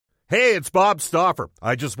Hey, it's Bob Stauffer.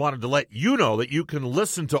 I just wanted to let you know that you can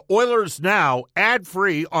listen to Oilers Now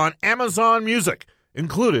ad-free on Amazon Music,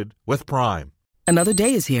 included with Prime. Another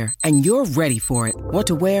day is here, and you're ready for it. What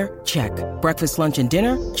to wear? Check. Breakfast, lunch, and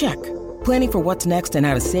dinner? Check. Planning for what's next and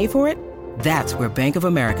how to save for it? That's where Bank of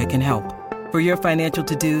America can help. For your financial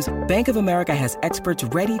to-dos, Bank of America has experts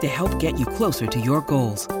ready to help get you closer to your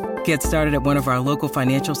goals. Get started at one of our local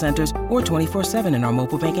financial centers or 24/7 in our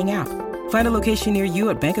mobile banking app. Find a location near you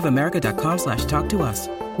at bankofamerica.com/talktous.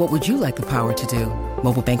 What would you like the power to do?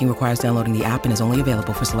 Mobile banking requires downloading the app and is only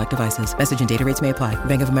available for select devices. Message and data rates may apply.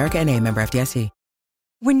 Bank of America N.A., member FDIC.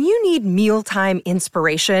 When you need mealtime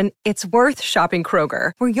inspiration, it's worth shopping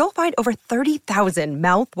Kroger, where you'll find over 30,000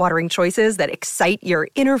 mouth-watering choices that excite your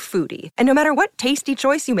inner foodie. And no matter what tasty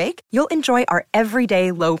choice you make, you'll enjoy our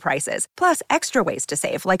everyday low prices, plus extra ways to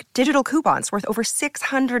save, like digital coupons worth over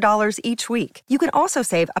 $600 each week. You can also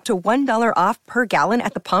save up to $1 off per gallon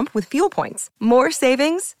at the pump with fuel points. More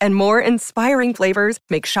savings and more inspiring flavors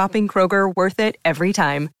make shopping Kroger worth it every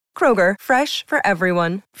time. Kroger, fresh for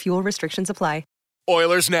everyone. Fuel restrictions apply.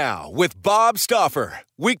 Oilers Now with Bob Stauffer.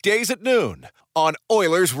 Weekdays at noon on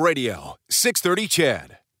Oilers Radio, 630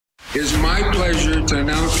 CHED. It's my pleasure to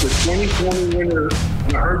announce the 2020 winner of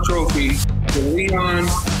the Hart Trophy to Leon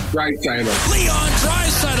Draisaitl. Leon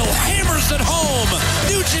Draisaitl hammers it home.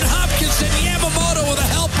 Nugent Hopkins and Yamamoto with the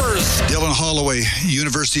helpers. Dylan Holloway,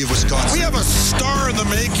 University of Wisconsin. We have a star in the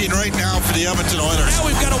making right now for the Edmonton Oilers. Now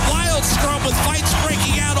we've got a wild scrum with fights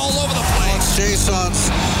breaking out all over the place.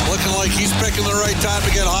 Jason's looking like he's picking the right time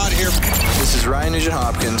to get hot here. This is Ryan Nugent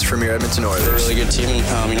Hopkins from your Edmonton Oilers. We're a really good team. We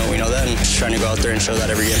know that, and just trying to go out there and show that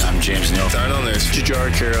every game. I'm James Neal. Start on this.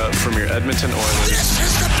 Jujhar Khaira from your Edmonton Oilers. This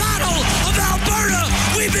is the Battle of Alberta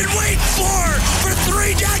we've been waiting for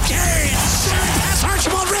 3 decades. Pass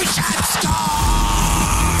Archibald Richard star.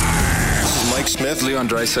 Mike Smith, Leon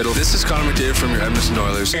Draisaitl. This is Connor McDavid from your Edmonton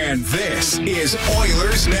Oilers. And this is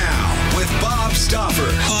Oilers Now with Bob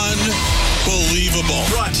Stauffer. Unbelievable.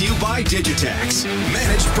 Brought to you by Digitex.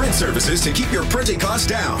 Managed print services to keep your printing costs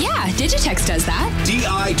down. Yeah, Digitex does that.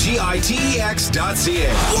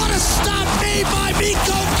 digitex.ca. What a stop made by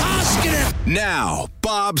Mikko Koskinen. Now,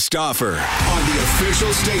 Bob Stauffer on the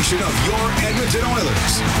official station of your Edmonton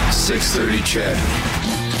Oilers. 630 CHED.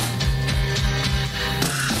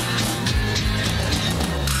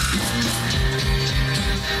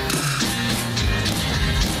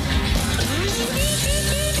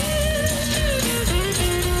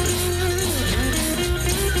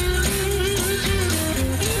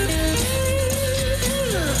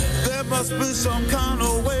 Must be some kind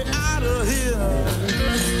of way out of here.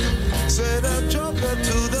 Say the joker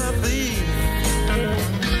to the thief.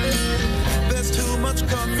 There's too much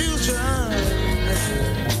confusion.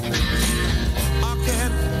 I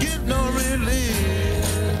can't get no relief.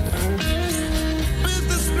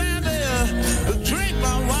 Businessman there, drink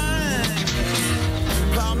my wine.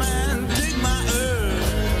 Plowman, dig my earth.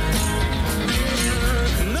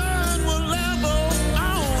 None will ever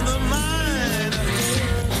own the mine.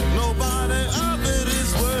 Nobody of it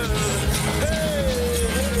is worth.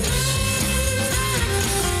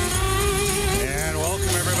 And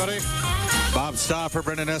welcome, everybody. Bob Stauffer,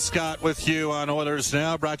 Brendan Escott with you on Oilers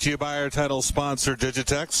Now, brought to you by our title sponsor,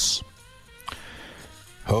 Digitex.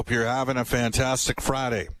 Hope you're having a fantastic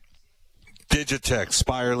Friday. Digitex,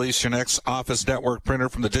 buy or lease your next office network printer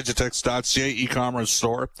from the Digitex.ca e-commerce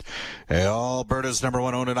store. Alberta's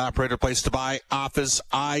 #1 owned and operated place to buy office,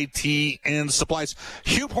 IT, and supplies.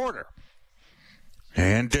 Hugh Porter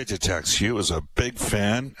and Digitex. Hugh was a big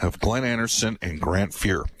fan of Glenn Anderson and Grant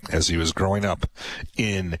Fuhr as he was growing up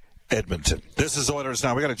in Edmonton. This is Oilers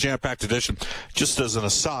Now. We got a jam-packed edition. Just as an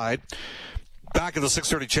aside, back at the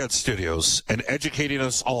 630 CHED studios and educating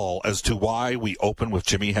us all as to why we open with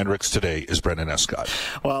Jimi Hendrix today is Brendan Escott.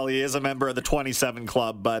 Well, he is a member of the 27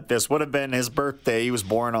 Club, but this would have been his birthday. He was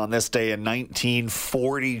born on this day in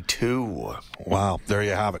 1942. Wow, there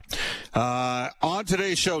you have it. On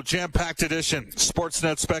today's show, jam-packed edition,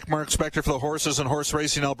 Sportsnet spec Mark Spector for the horses and horse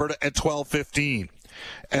racing Alberta at 12:15.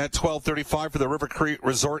 At 12:35 for the River Cree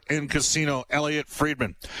Resort and Casino, Elliot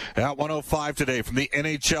Friedman. At 1:05 today from the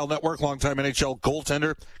NHL Network, longtime NHL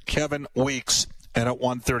goaltender Kevin Weeks. And at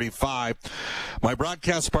 1:35, my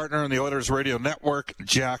broadcast partner on the Oilers Radio Network,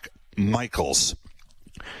 Jack Michaels.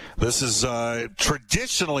 This is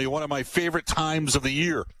traditionally one of my favorite times of the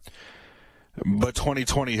year. But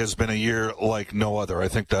 2020 has been a year like no other. I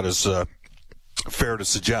think that is fair to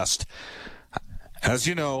suggest. As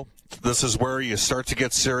you know, this is where you start to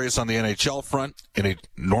get serious on the NHL front in a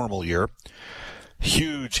normal year.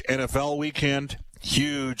 Huge NFL weekend,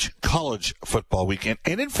 huge college football weekend,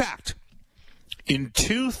 and in fact, In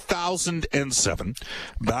 2007,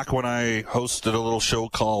 back when I hosted a little show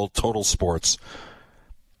called Total Sports,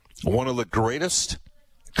 one of the greatest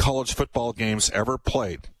college football games ever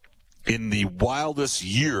played in the wildest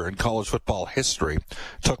year in college football history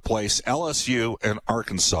took place. LSU and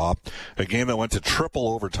Arkansas, a game that went to triple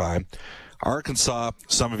overtime. Arkansas,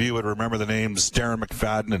 some of you would remember the names Darren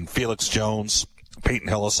McFadden and Felix Jones, Peyton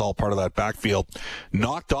Hillis, all part of that backfield,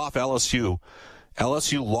 knocked off LSU.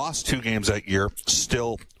 LSU lost 2 games that year,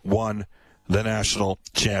 still won the national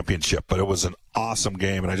championship. But it was an awesome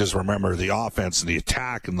game, and I just remember the offense and the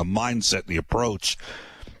attack and the mindset and the approach.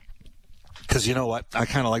 Because you know what? I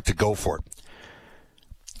kind of like to go for it.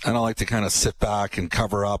 I don't like to kind of sit back and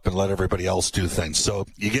cover up and let everybody else do things. So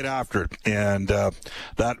you get after it. And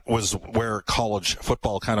that was where college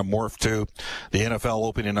football kind of morphed to. The NFL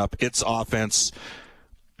opening up its offense.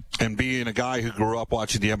 And being a guy who grew up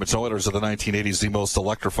watching the Edmonton Oilers of the 1980s, the most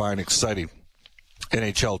electrifying, exciting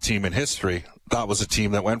NHL team in history, that was a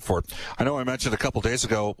team that went for it. I know I mentioned a couple days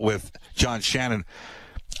ago with John Shannon,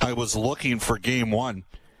 I was looking for Game 1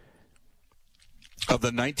 of the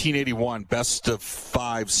 1981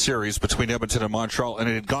 best-of-5 series between Edmonton and Montreal, and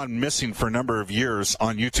it had gone missing for a number of years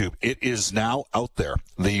on YouTube. It is now out there,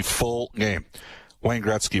 the full game. Wayne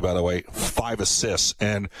Gretzky, by the way, 5 assists.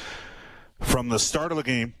 And from the start of the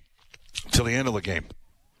game to the end of the game,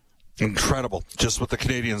 incredible, just with the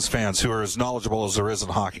Canadians fans who are as knowledgeable as there is in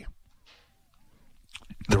hockey.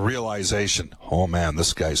 The realization, oh, man,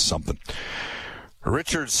 this guy's something.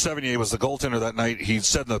 Richard Sevigny was the goaltender that night. He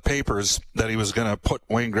said in the papers that he was going to put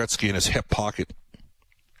Wayne Gretzky in his hip pocket.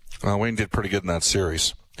 Wayne did pretty good in that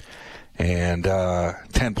series. And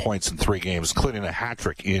 10 points in 3 games, including a hat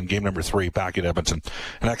trick in game number 3 back at Edmonton.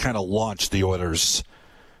 And that kind of launched the Oilers'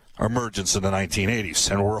 emergence in the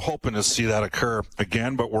 1980s. And we're hoping to see that occur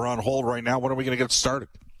again, but we're on hold right now. When are we going to get started?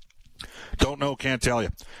 Don't know, can't tell you.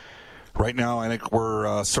 Right now, I think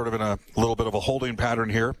we're sort of in a little bit of a holding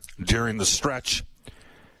pattern here during the stretch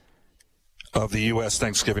of the U.S.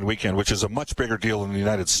 Thanksgiving weekend, which is a much bigger deal in the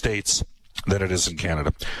United States than it is in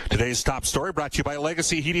Canada. Today's top story brought to you by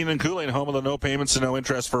Legacy Heating and Cooling, home of the no payments and no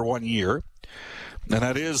interest for 1 year. And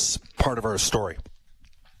that is part of our story,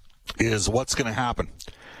 is what's going to happen.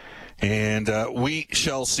 And we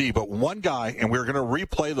shall see. But one guy, and we're going to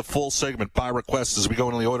replay the full segment by request as we go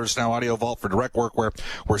into the Oilers Now audio vault for Direct Workwear,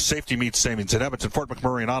 where safety meets savings in Edmonton, Fort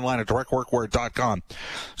McMurray, and online at directworkwear.com.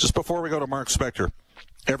 Just before we go to Mark Spector,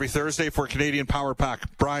 every Thursday for Canadian Power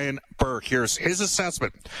Pack, Brian Burke. Here's his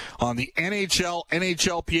assessment on the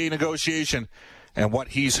NHL-NHLPA negotiation and what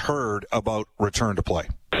he's heard about return to play.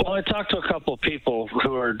 Well, I talked to a couple of people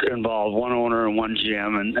who are involved, one owner and one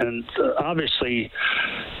GM, and obviously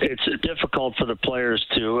it's difficult for the players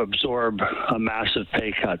to absorb a massive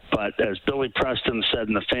pay cut. But as Billy Preston said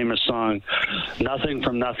in the famous song, nothing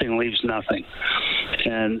from nothing leaves nothing.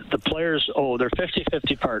 And the players, they're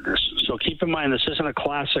 50-50 partners. So keep in mind, this isn't a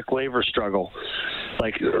classic labor struggle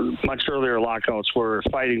like much earlier lockouts were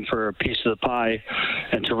fighting for a piece of the pie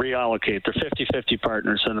and to reallocate. They're 50-50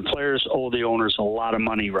 partners, and the players owe the owners a lot of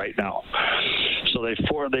money right now. So they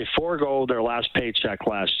forego their last paycheck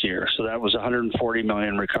last year. So that was $140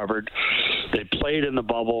 million recovered. They played in the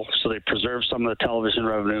bubble, so they preserved some of the television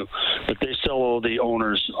revenue, but they still owe the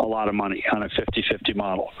owners a lot of money on a 50-50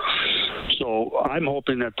 model. So I'm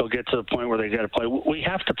hoping that they'll get to the point where they got to play. We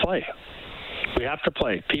have to play. We have to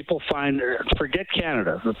play. People forget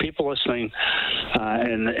Canada. The people listening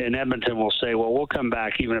in Edmonton will say, well, we'll come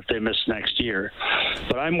back even if they miss next year.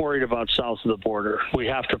 But I'm worried about south of the border. We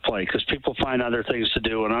have to play because people find other things to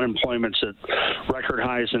do, and unemployment's at record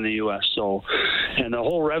highs in the U.S. So, and the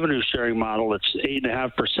whole revenue sharing model, it's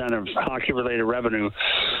 8.5% of hockey-related revenue.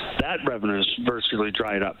 That revenue's virtually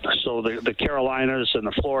dried up. So the Carolinas and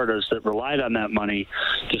the Floridas that relied on that money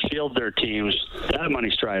to field their teams, that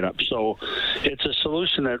money's dried up. So it's a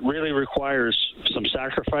solution that really requires some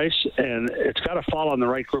sacrifice, and it's got to fall on the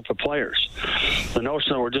right group of players. The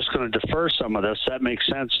notion that we're just going to defer some of this, that makes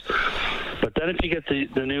sense. But then if you get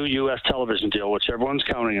the new U.S. television deal, which everyone's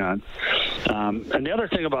counting on, and the other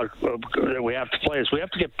thing about that we have to play is we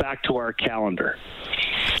have to get back to our calendar.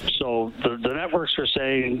 So the networks are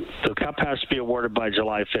saying the Cup has to be awarded by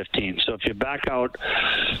July 15th. So if you back out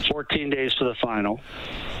 14 days for the final,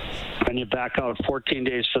 and you back out 14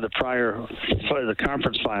 days for the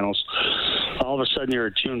conference finals, all of a sudden you're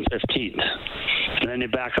at June 15th. And then you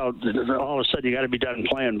back out, all of a sudden you got to be done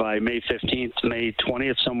playing by May 15th, May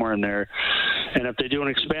 20th, somewhere in there. And if they do an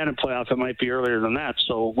expanded playoff, it might be earlier than that.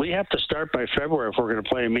 So we have to start by February if we're going to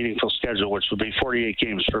play a meaningful schedule, which would be 48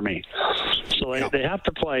 games for me. So they have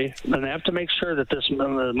to play, and they have to make sure that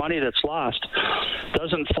the money that's lost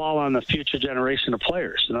doesn't fall on the future generation of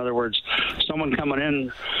players. In other words, someone coming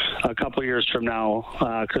in a couple years from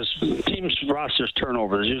now, because teams' rosters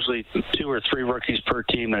turnover. There's usually 2 or 3 rookies per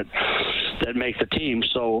team that make the team.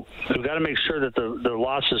 So we've got to make sure that the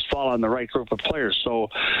losses fall on the right group of players. So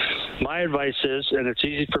my advice is, and it's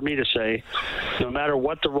easy for me to say, no matter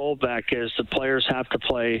what the rollback is, the players have to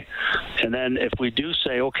play. And then if we do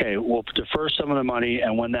say, okay, we'll defer some of the money,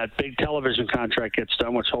 and when that big television contract gets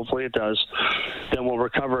done, which hopefully it does, then we'll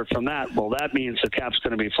recover it from that. Well, that means the cap's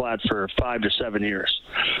going to be flat for 5 to 7 years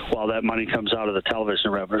while that money comes out of the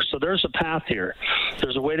television revenue. So there's a path here.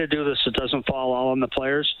 There's a way to do this that doesn't fall all on the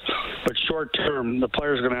players, but short term, the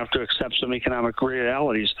players are going to have to accept some economic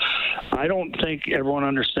realities. I don't think everyone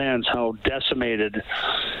understands how decimated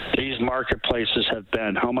these marketplaces have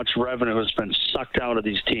been, how much revenue has been sucked out of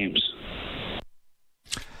these teams.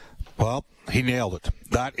 Well, he nailed it.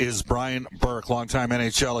 That is Brian Burke, longtime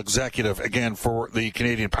NHL executive, again, for the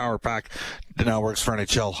Canadian Power Pack. Now works for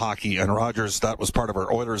NHL Hockey and Rogers. That was part of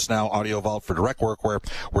our Oilers Now audio vault for Direct Workwear,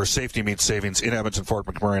 where safety meets savings in Edmonton, Fort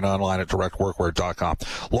McMurray, and online at directworkwear.com.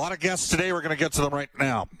 A lot of guests today. We're going to get to them right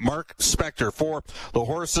now. Mark Spector for the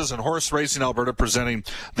Horses and Horse Racing Alberta, presenting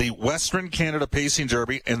the Western Canada Pacing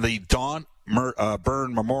Derby and the Don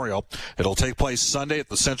Byrne Memorial. It'll take place Sunday at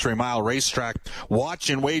the Century Mile Racetrack. Watch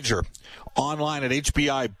and wager online at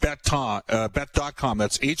HPIBet.com.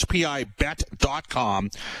 That's HPIBet.com,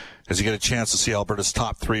 as you get a chance to see Alberta's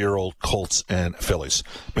top 3-year-old colts and fillies.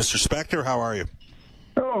 Mr. Spector, how are you?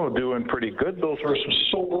 Oh, doing pretty good. Those were some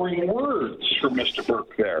sobering words from Mr.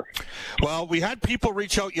 Burke there. Well, we had people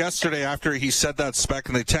reach out yesterday after he said that, Spec,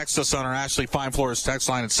 and they text us on our Ashley Fine Floors text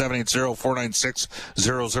line at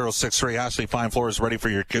 780-496-0063. Ashley Fine Floors, ready for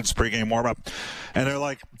your kids' pregame warm-up. And they're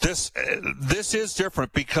like, this is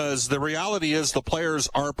different because the reality is the players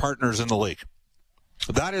are partners in the league.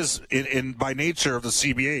 That is, in by nature of the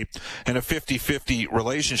CBA, and a 50-50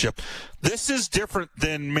 relationship. This is different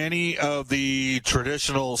than many of the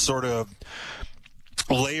traditional sort of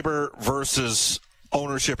labor versus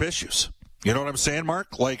ownership issues. You know what I'm saying,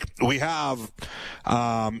 Mark? Like, we have,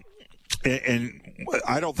 and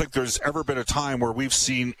I don't think there's ever been a time where we've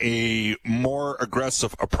seen a more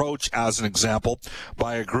aggressive approach, as an example,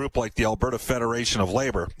 by a group like the Alberta Federation of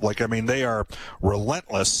Labor. Like, I mean, they are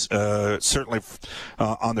relentless, certainly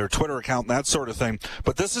on their Twitter account and that sort of thing.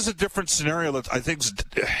 But this is a different scenario that I think is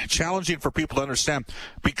challenging for people to understand,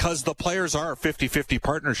 because the players are a 50-50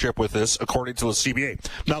 partnership with this, according to the CBA.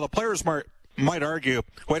 Now, the players might argue,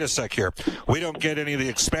 wait a sec here, we don't get any of the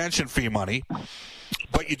expansion fee money.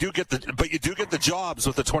 But you do get the jobs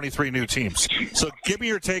with the 23 new teams. So give me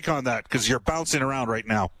your take on that, because you're bouncing around right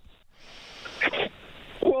now.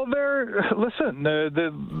 Well, the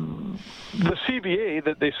CBA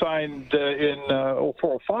that they signed in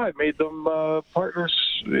 0405 made them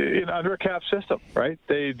partners under a cap system, right?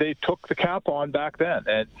 They took the cap on back then,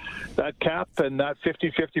 and that cap and that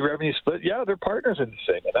 50-50 revenue split, yeah, they're partners in this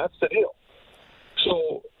thing, and that's the deal.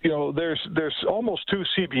 So, there's almost 2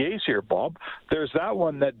 CBAs here, Bob. There's that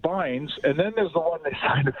one that binds, and then there's the one they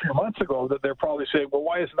signed a few months ago that they're probably saying, well,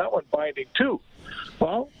 why isn't that one binding too?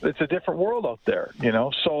 Well, it's a different world out there,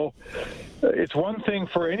 So it's one thing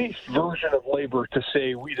for any version of labor to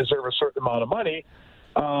say we deserve a certain amount of money,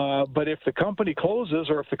 but if the company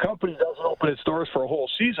closes or if the company doesn't open its doors for a whole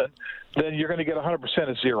season, then you're going to get 100%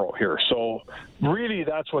 of zero here. So really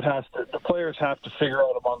that's what the players have to figure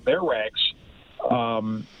out among their ranks. To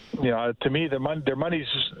me,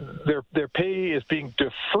 their pay is being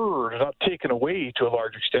deferred, not taken away to a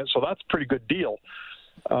large extent. So that's a pretty good deal.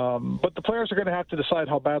 But the players are going to have to decide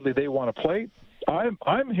how badly they want to play.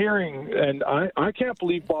 I'm hearing, and I can't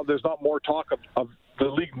believe, Bob, there's not more talk of the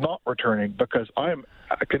league not returning, because I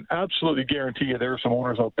can absolutely guarantee you there are some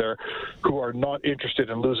owners out there who are not interested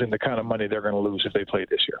in losing the kind of money they're going to lose if they play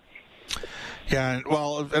this year. Yeah,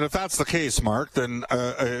 well, and if that's the case, Mark, then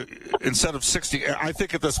instead of 60, I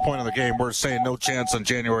think at this point in the game, we're saying no chance on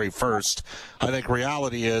January 1st. I think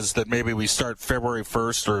reality is that maybe we start February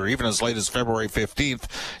 1st or even as late as February 15th.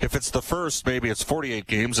 If it's the 1st, maybe it's 48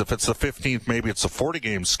 games. If it's the 15th, maybe it's a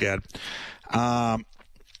 40-game sched.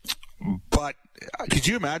 But could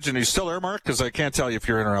you imagine, are you still there, Mark? Because I can't tell you if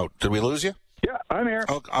you're in or out. Did we lose you? Yeah, I'm here.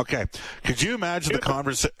 Okay. Could you imagine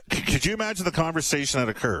the conversation that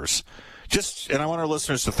occurs? And I want our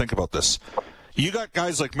listeners to think about this. You got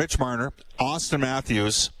guys like Mitch Marner, Austin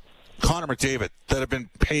Matthews, Connor McDavid that have been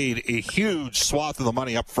paid a huge swath of the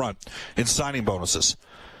money up front in signing bonuses.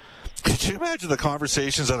 Could you imagine the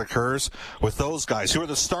conversations that occurs with those guys who are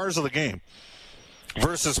the stars of the game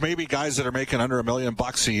versus maybe guys that are making under $1 million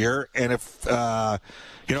a year? And if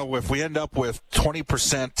if we end up with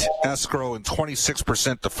 20% escrow and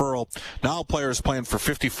 26% deferral, now players playing for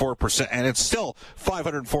 54%, and it's still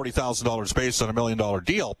 $540,000 based on $1 million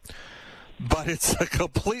deal. But it's a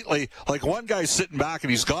completely, like, one guy's sitting back and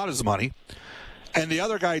he's got his money, and the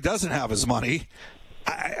other guy doesn't have his money.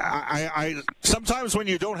 I sometimes when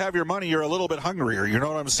you don't have your money, you're a little bit hungrier. You know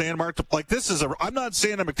what I'm saying, Mark? Like, I'm not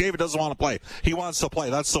saying that McDavid doesn't want to play. He wants to play.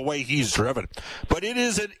 That's the way he's driven. But it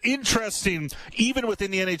is an interesting, even within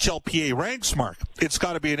the NHLPA ranks, Mark, it's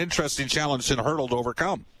got to be an interesting challenge and hurdle to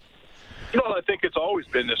overcome. Well, I think it's always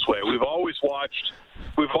been this way. We've always watched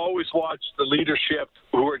the leadership,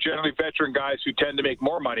 who are generally veteran guys who tend to make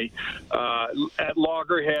more money, at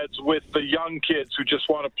loggerheads with the young kids who just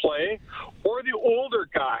want to play, or the older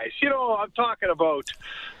guys. I'm talking about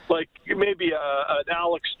like maybe an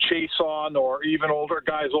Alex Chason, or even older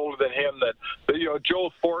guys older than him, that Joe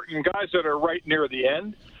Thornton, guys that are right near the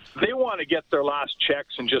end. They want to get their last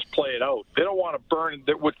checks and just play it out. They don't want to burn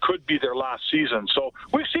what could be their last season. So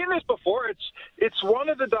we've seen this before. It's one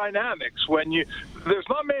of the dynamics when there's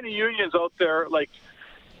not many unions out there. Like,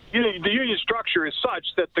 the union structure is such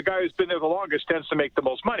that the guy who's been there the longest tends to make the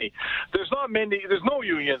most money. There's no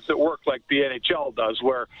unions that work like the NHL does,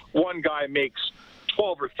 where one guy makes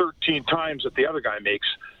 12 or 13 times that the other guy makes.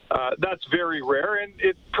 That's very rare, and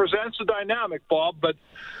it presents a dynamic, Bob, but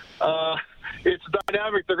it's a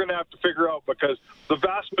dynamic they're going to have to figure out, because the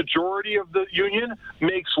vast majority of the union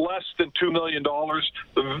makes less than $2 million.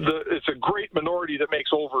 It's a great minority that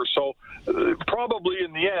makes over. So probably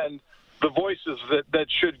in the end, the voices that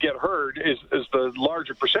should get heard is the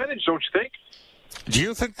larger percentage, don't you think? Do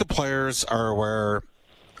you think the players are aware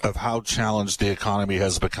of how challenged the economy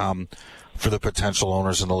has become for the potential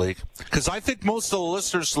owners in the league? Because I think most of the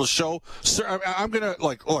listeners to the show, I'm going to,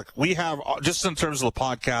 look, we have, just in terms of the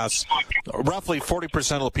podcast, roughly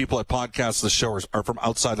 40% of the people that podcast the show are from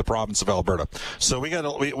outside the province of Alberta. So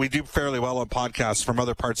we do fairly well on podcasts from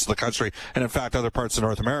other parts of the country, and in fact, other parts of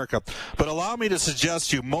North America. But allow me to suggest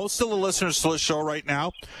to you, most of the listeners to the show right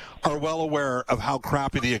now are well aware of how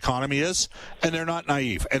crappy the economy is, and they're not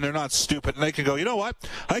naive, and they're not stupid, and they can go, you know what,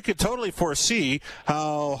 I could totally foresee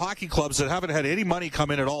how hockey clubs that haven't had any money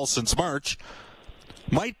come in at all since March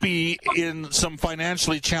might be in some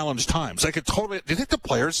financially challenged times. Do you think the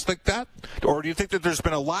players think that? Or do you think that there's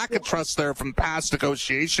been a lack of trust there from past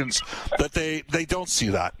negotiations that they don't see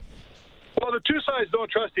that? Well, the two sides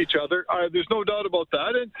don't trust each other. There's no doubt about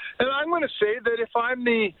that. And I'm going to say that if I'm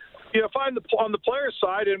on the player's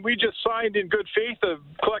side, and we just signed in good faith a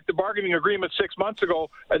collective bargaining agreement 6 months ago,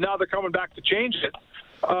 and now they're coming back to change it,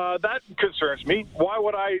 that concerns me. Why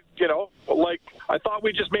would I thought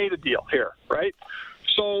we just made a deal here, right?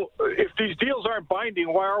 So if these deals aren't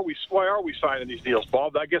binding, why are we signing these deals,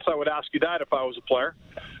 Bob? I guess I would ask you that if I was a player.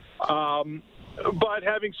 But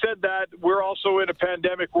having said that, we're also in a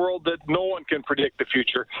pandemic world that no one can predict the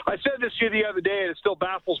future. I said this to you the other day, and it still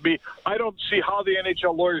baffles me. I don't see how the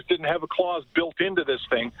NHL lawyers didn't have a clause built into this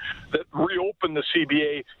thing that reopened the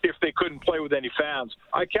CBA if they couldn't play with any fans.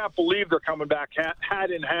 I can't believe they're coming back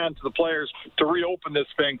hat in hand to the players to reopen this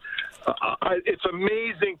thing. It's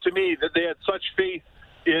amazing to me that they had such faith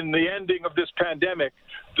in the ending of this pandemic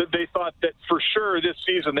that they thought that for sure this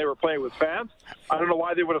season they were playing with fans. I don't know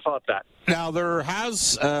why they would have thought that. Now, there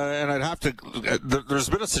has, and I'd have to, there's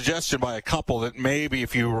been a suggestion by a couple that maybe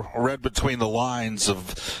if you read between the lines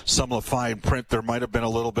of some of the fine print, there might have been a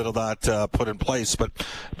little bit of that put in place. But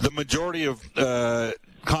the majority of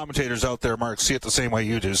commentators out there, Mark, see it the same way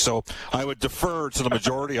you do. So I would defer to the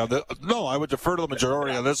majority on I would defer to the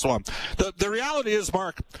majority on this one. The reality is,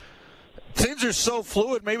 Mark, things are so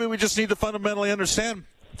fluid, maybe we just need to fundamentally understand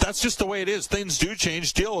that's just the way it is. Things do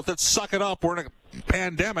change. Deal with it. Suck it up. We're in a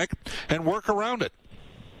pandemic, and work around it.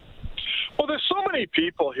 Well, there's so many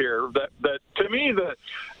people here that to me, there's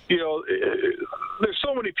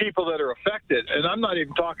so many people that are affected, and I'm not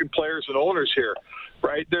even talking players and owners here,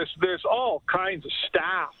 right? There's all kinds of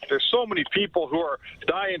staff. There's so many people who are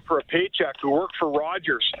dying for a paycheck, who work for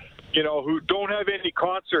Rogers, who don't have any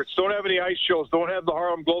concerts, don't have any ice shows, don't have the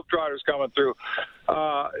Harlem Globetrotters coming through.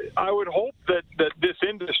 I would hope that this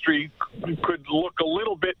industry could look a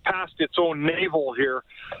little bit past its own navel here.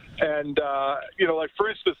 And, like, for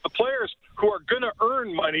instance, the players who are going to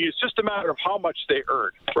earn money, it's just a matter of how much they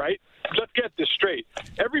earn, right? Let's get this straight.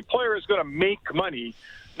 Every player is going to make money.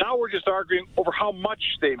 Now we're just arguing over how much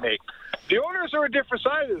they make. The owners are a different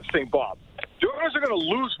side of this thing, Bob. The owners are going to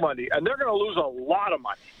lose money, and they're going to lose a lot of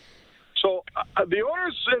money. So the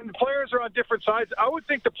owners and the players are on different sides. I would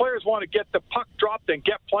think the players want to get the puck dropped and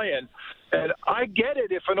get playing. And I get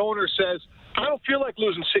it if an owner says, I don't feel like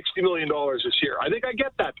losing $60 million this year. I think I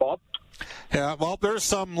get that, Bob. Yeah, well, there's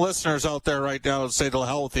some listeners out there right now that say to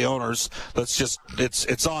hell with the owners. Let's just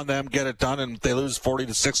it's on them, get it done, and they lose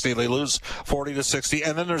 40-60. They lose 40-60,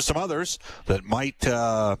 and then there's some others that might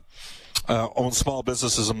own small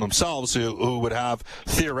businesses themselves who would have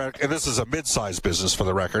theoretically, and this is a mid-sized business for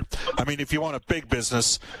the record. I mean, if you want a big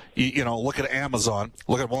business, you know, look at Amazon,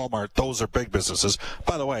 look at Walmart. Those are big businesses.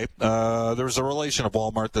 By the way, there's a relation of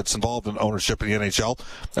Walmart that's involved in ownership in the NHL,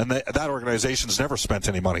 and that organization's never spent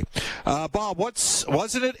any money. Bob,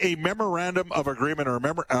 wasn't it a memorandum of agreement or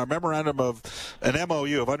a memorandum of an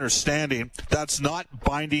MOU of understanding that's not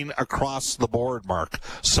binding across the board, Mark?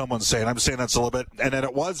 Someone's saying. I'm saying that's a little bit. And then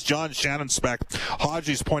it was John Shannon Spec.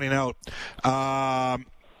 Hodgie's pointing out,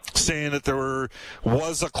 saying that there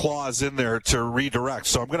was a clause in there to redirect.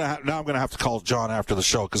 So I'm going to have to call John after the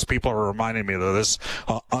show because people are reminding me of this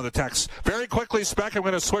on the text. Very quickly, Spec, I'm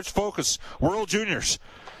going to switch focus. World Juniors.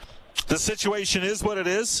 The situation is what it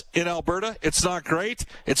is in Alberta. It's not great.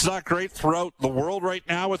 It's not great throughout the world right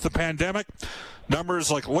now with the pandemic.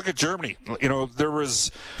 Numbers like, look at Germany. You know, there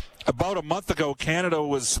was about a month ago, Canada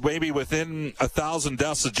was maybe within 1,000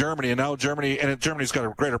 deaths of Germany, and now Germany's got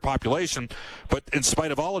a greater population. But in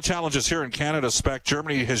spite of all the challenges here in Canada, Spec,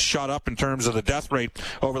 Germany has shot up in terms of the death rate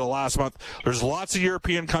over the last month. There's lots of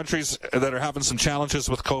European countries that are having some challenges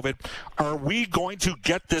with COVID. Are we going to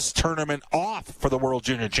get this tournament off for the World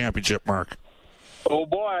Junior Championship, Mark? Oh,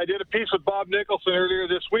 boy, I did a piece with Bob Nicholson earlier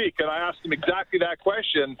this week, and I asked him exactly that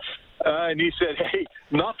question. And he said, hey,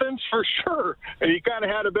 nothing's for sure. And he kind of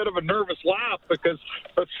had a bit of a nervous laugh because,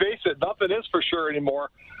 let's face it, nothing is for sure anymore.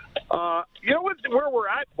 You know where we're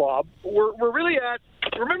at, Bob? We're really at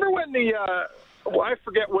 – remember when I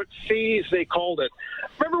forget what phase they called it.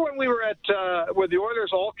 Remember when we were at when the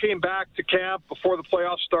Oilers all came back to camp before the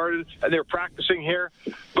playoffs started and they were practicing here,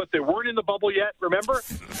 but they weren't in the bubble yet, remember?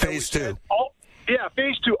 Phase 2. Yeah,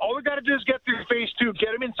 phase 2. All we got to do is get through phase 2,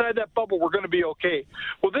 get them inside that bubble. We're going to be okay.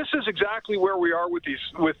 Well, this is exactly where we are with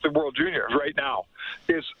the World Juniors right now.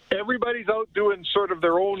 Is everybody's out doing sort of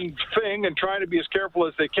their own thing and trying to be as careful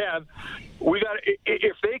as they can.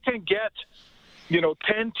 If they can get 10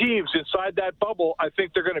 teams inside that bubble, I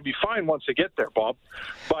think they're going to be fine once they get there, Bob.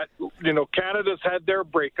 But, Canada's had their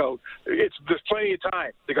breakout. There's plenty of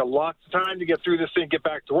time. They got lots of time to get through this thing and get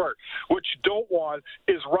back to work. What you don't want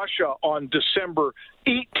is Russia on December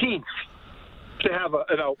 18th to have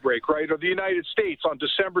an outbreak, right? Or the United States on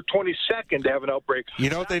December 22nd to have an outbreak. You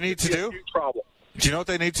know what they need to do? Huge problem. Do you know what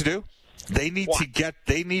they need to do? They need to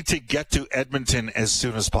get to Edmonton as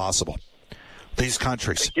soon as possible. These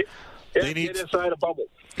countries. They need get inside a bubble.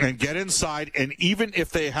 And get inside, and even if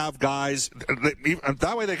they have guys,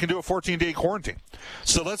 that way they can do a 14-day quarantine.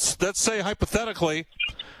 So let's say hypothetically,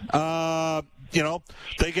 they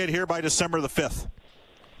get here by December the 5th.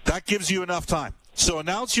 That gives you enough time. So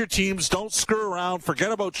announce your teams. Don't screw around.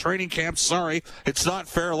 Forget about training camps. Sorry, it's not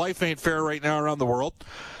fair. Life ain't fair right now around the world.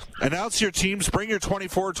 Announce your teams. Bring your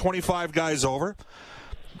 24, 25 guys over.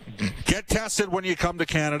 Get tested when you come to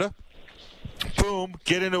Canada. Boom,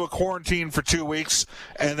 get into a quarantine for 2 weeks,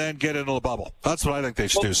 and then get into the bubble. That's what I think they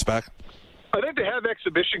should do, Spec. I think they have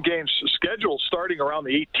exhibition games scheduled starting around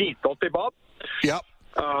the 18th, don't they, Bob? Yep.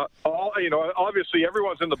 Obviously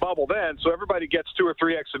everyone's in the bubble then, so everybody gets 2 or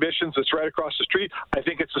 3 exhibitions. It's right across the street. I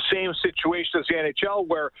think it's the same situation as the NHL,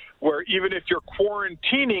 where even if you're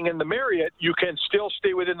quarantining in the Marriott, you can still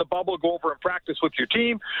stay within the bubble, go over and practice with your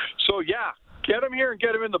team. So, yeah. Get them here and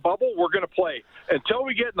get them in the bubble. We're going to play. Until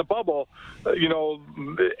we get in the bubble,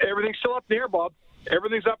 everything's still up in the air, Bob.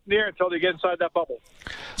 Everything's up in the air until they get inside that bubble.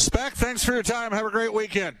 Spec, thanks for your time. Have a great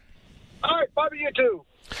weekend. All right, Bobby, you too.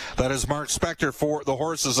 That is Mark Spector for the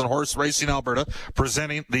Horses and Horse Racing Alberta,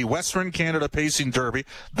 presenting the Western Canada Pacing Derby,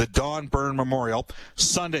 the Don Byrne Memorial,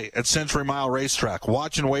 Sunday at Century Mile Racetrack.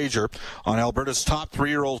 Watch and wager on Alberta's top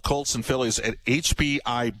 3-year-old colts and fillies at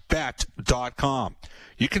hbibet.com.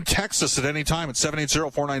 You can text us at any time at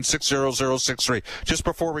 780-496-0063. Just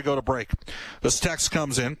before we go to break, this text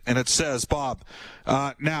comes in, and it says, Bob,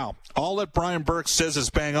 now, all that Brian Burke says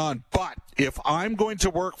is bang on, but if I'm going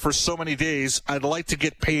to work for so many days, I'd like to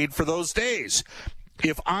get paid for those days.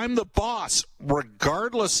 If I'm the boss,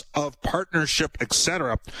 regardless of partnership,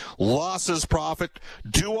 etc., losses, profit,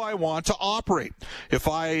 do I want to operate? If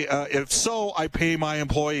so, I pay my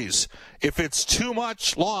employees. If it's too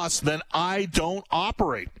much loss, then I don't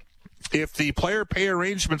operate. If the player pay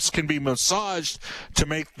arrangements can be massaged to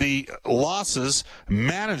make the losses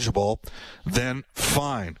manageable, then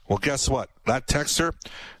fine. Well, guess what? that texter,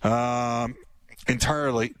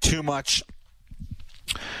 entirely too much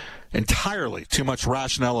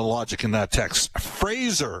rationale and logic in that text.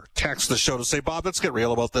 Fraser texts the show to say, Bob, let's get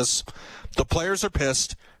real about this. The players are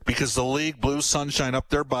pissed because the league blew sunshine up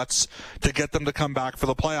their butts to get them to come back for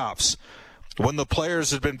the playoffs when the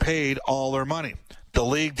players had been paid all their money. The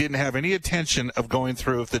league didn't have any intention of going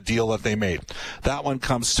through with the deal that they made. That one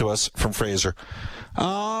comes to us from Fraser.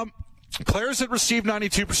 Players had received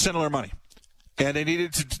 92% of their money, and they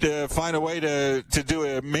needed to find a way to do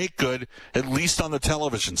a make good, at least on the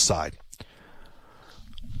television side.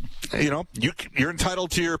 You know, you're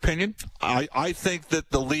entitled to your opinion. I think that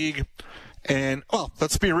the league, and, well,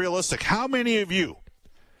 let's be realistic. How many of you,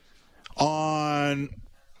 for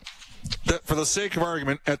the sake of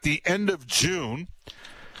argument, at the end of June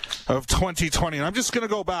of 2020, and I'm just going to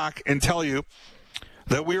go back and tell you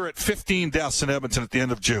that we were at 15 deaths in Edmonton at the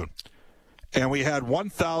end of June, and we had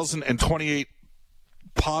 1,028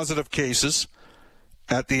 positive cases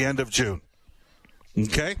at the end of June.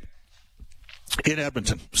 Okay? In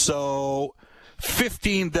Edmonton. So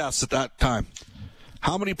 15 deaths at that time.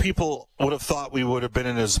 How many people would have thought we would have been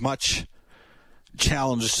in as much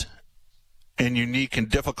challenged and unique and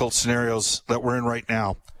difficult scenarios that we're in right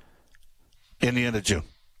now in the end of June?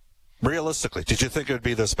 Realistically, did you think it would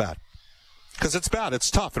be this bad? Because it's bad, it's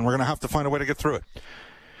tough, and we're going to have to find a way to get through it.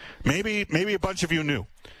 Maybe a bunch of you knew.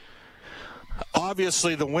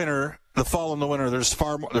 Obviously, the fall in the winter,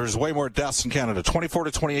 there's way more deaths in Canada.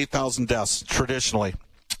 24,000 to 28,000 deaths traditionally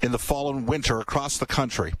in the fall and winter across the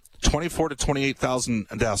country. 24,000 to 28,000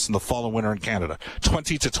 deaths in the fall and winter in Canada.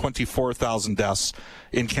 20,000 to 24,000 deaths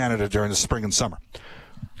in Canada during the spring and summer.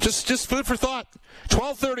 Just food for thought.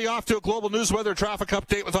 12:30 off to a global news weather traffic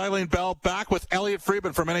update with Eileen Bell. Back with Elliot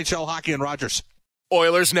Friedman from NHL Hockey and Rogers.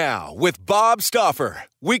 Oilers Now with Bob Stauffer.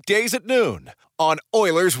 Weekdays at noon on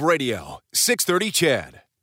Oilers Radio, 630 CHED.